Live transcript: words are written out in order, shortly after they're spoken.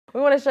We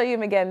want to show you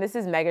him again. This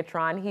is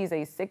Megatron. He's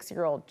a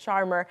 6-year-old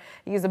charmer.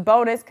 He's a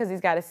bonus because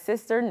he's got a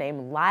sister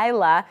named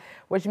Lila,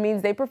 which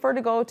means they prefer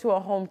to go to a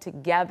home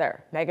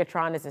together.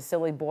 Megatron is a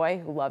silly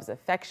boy who loves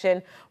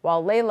affection,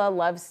 while Layla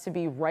loves to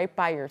be right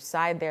by your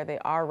side. There they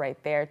are right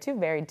there. Two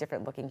very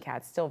different looking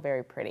cats, still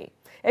very pretty.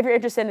 If you're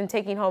interested in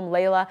taking home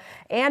Layla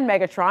and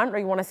Megatron, or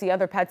you want to see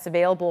other pets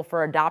available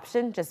for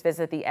adoption, just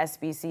visit the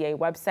SBCA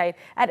website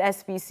at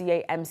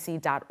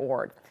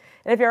sbcamc.org.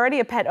 And if you're already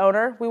a pet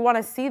owner, we want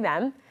to see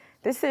them.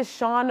 This is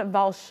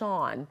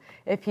Shawn.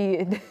 If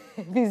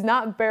he's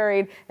not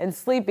buried and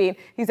sleeping,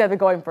 he's either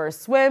going for a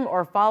swim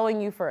or following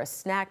you for a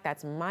snack.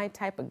 That's my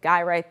type of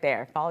guy right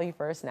there, follow you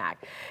for a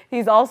snack.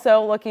 He's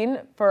also looking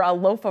for a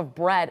loaf of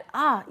bread.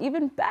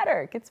 Even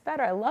better, it gets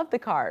better. I love the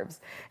carbs.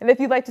 And if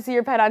you'd like to see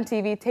your pet on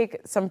TV, take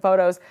some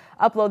photos,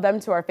 upload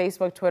them to our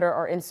Facebook, Twitter,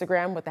 or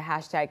Instagram with the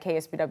hashtag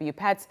KSBW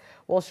Pets.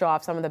 We'll show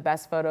off some of the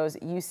best photos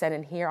you send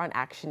in here on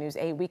Action News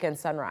 8 Weekend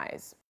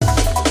Sunrise.